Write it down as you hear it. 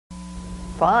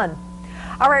fun.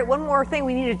 All right, one more thing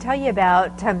we need to tell you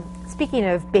about. Speaking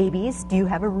of babies, do you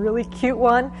have a really cute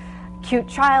one? Cute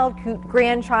child, cute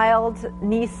grandchild,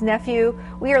 niece, nephew?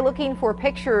 We are looking for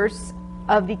pictures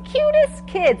of the cutest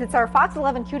kids. It's our Fox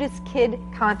 11 Cutest Kid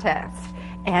Contest.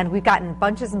 And we've gotten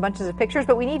bunches and bunches of pictures,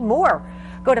 but we need more.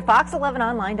 Go to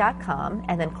fox11online.com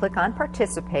and then click on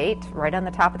Participate right on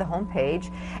the top of the home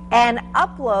page and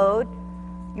upload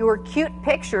your cute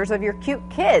pictures of your cute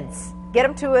kids. Get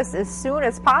them to us as soon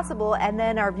as possible, and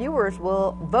then our viewers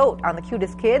will vote on the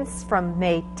cutest kids from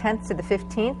May 10th to the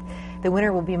 15th. The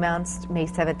winner will be announced May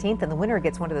 17th, and the winner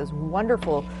gets one of those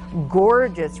wonderful,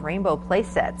 gorgeous rainbow play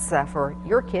sets for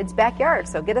your kid's backyard.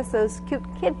 So get us those cute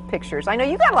kid pictures. I know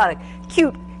you got a lot of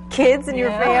cute kids in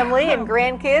your family and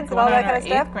grandkids and all that kind of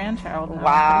stuff. 8th grandchild.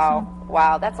 Wow.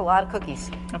 Wow, that's a lot of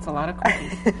cookies. That's a lot of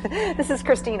cookies. This is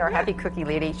Christine, our happy cookie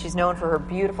lady. She's known for her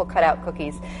beautiful cutout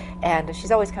cookies, and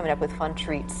she's always coming up with fun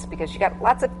treats because you got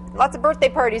lots of birthday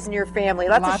parties in your family,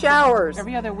 lots of showers.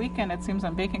 Every other weekend, it seems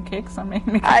I'm baking cakes. I'm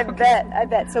making cookies. I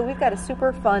bet. So we've got a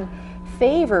super fun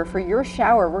favor for your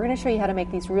shower. We're going to show you how to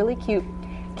make these really cute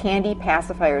candy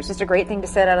pacifiers. Just a great thing to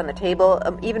set out on the table.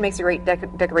 Even makes a great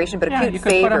decoration, but a cute you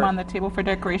could favor. put them on the table for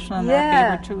decoration and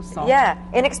their favor too. So. Yeah,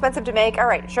 inexpensive to make. All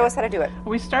right, show us how to do it.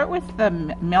 We start with the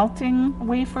melting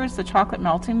wafers, the chocolate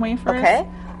melting wafers. Okay.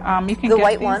 You can the get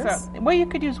white these, ones? Well, you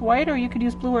could use white or you could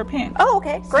use blue or pink. Oh,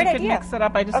 okay. Great idea. idea. You could mix it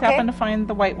up. I just happened to find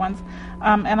the white ones.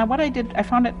 And what I did, I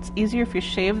found it's easier if you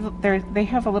shave. They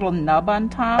have a little nub on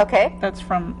top. Okay. That's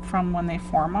from when they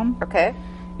form them. Okay.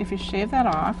 If you shave that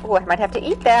off. Oh, I might have to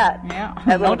eat that. Yeah.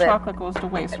 No chocolate goes to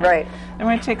waste. Right. Then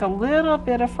we're going to take a little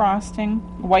bit of frosting,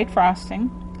 white frosting,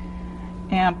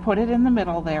 and put it in the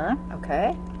middle there.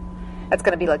 Okay. That's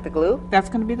going to be like the glue? That's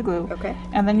going to be the glue. Okay.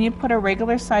 And then you put a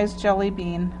regular sized jelly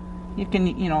bean. You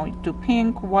can, do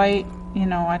pink, white,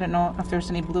 I don't know if there's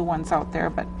any blue ones out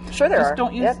there, but sure there are.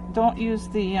 Don't use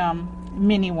the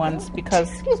mini ones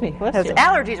because excuse me, those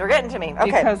allergies are getting to me. Okay.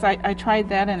 Because I tried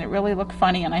that and it really looked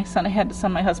funny, and I had to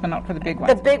send my husband out for the big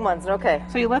ones. The big ones, okay.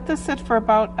 So you let this sit for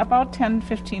about 10,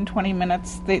 15, 20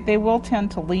 minutes. They will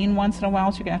tend to lean once in a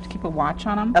while, so you're gonna have to keep a watch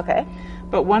on them. Okay.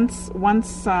 But once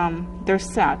they're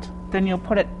set, then you'll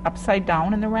put it upside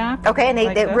down in the rack. Okay, and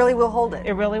they really will hold it.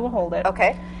 It really will hold it.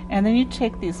 Okay. And then you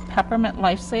take these peppermint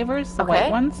lifesavers, the white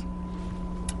ones,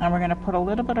 and we're going to put a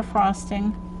little bit of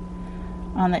frosting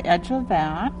on the edge of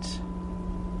that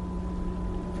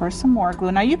for some more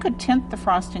glue. Now you could tint the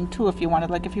frosting too if you wanted,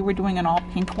 like if you were doing an all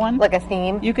pink one. Like a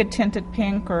theme? You could tint it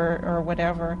pink or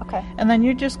whatever. Okay. And then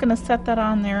you're just going to set that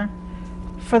on there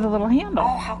for the little handle.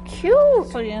 Oh, how cute!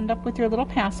 So you end up with your little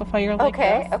pacifier like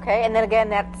this. Okay, and then again,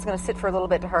 that's going to sit for a little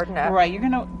bit to harden up. Right,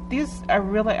 these are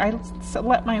really, I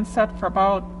let mine set for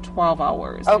about 12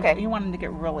 hours. Okay. You want them to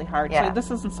get really hard. Yeah. So this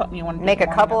isn't something you want to make a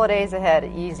couple of days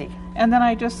ahead, easy. And then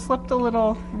I just slipped a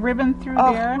little ribbon through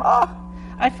there. Oh.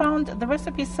 I found, the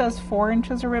recipe says 4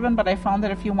 inches of ribbon, but I found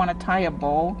that if you want to tie a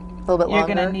bow, a little bit you're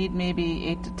longer. going to need maybe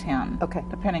 8 to 10. Okay.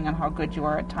 Depending on how good you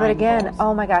are at tying But again, bows.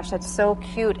 oh my gosh, that's so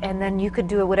cute. And then you could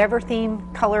do whatever theme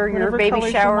color your baby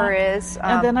shower is.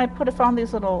 And then I found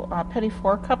these little petit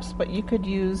four cups, but you could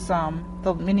use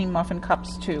the mini muffin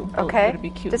cups too. Okay. It would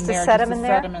be cute just in to there. set them in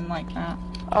there? Set them in like that.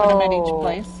 Put them at each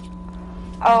place.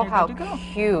 Oh, how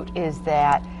cute is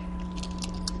that?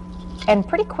 And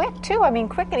pretty quick too. I mean,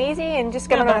 quick and easy, and just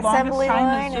get on an assembly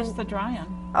line. Is just the drying.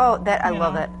 Oh, that I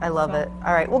love it. I love it.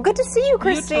 All right. Well, good to see you,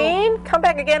 Christine. Come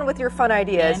back again with your fun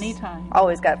ideas. Anytime.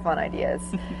 Always got fun ideas.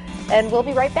 And we'll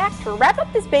be right back to wrap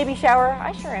up this baby shower.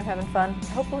 I sure am having fun.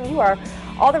 Hopefully you are.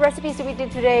 All the recipes that we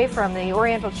did today, from the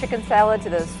Oriental chicken salad to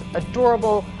those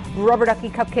adorable rubber ducky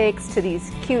cupcakes to these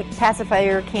cute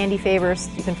pacifier candy favors,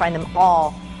 you can find them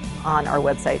all on our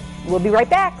website. We'll be right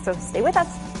back, so stay with us.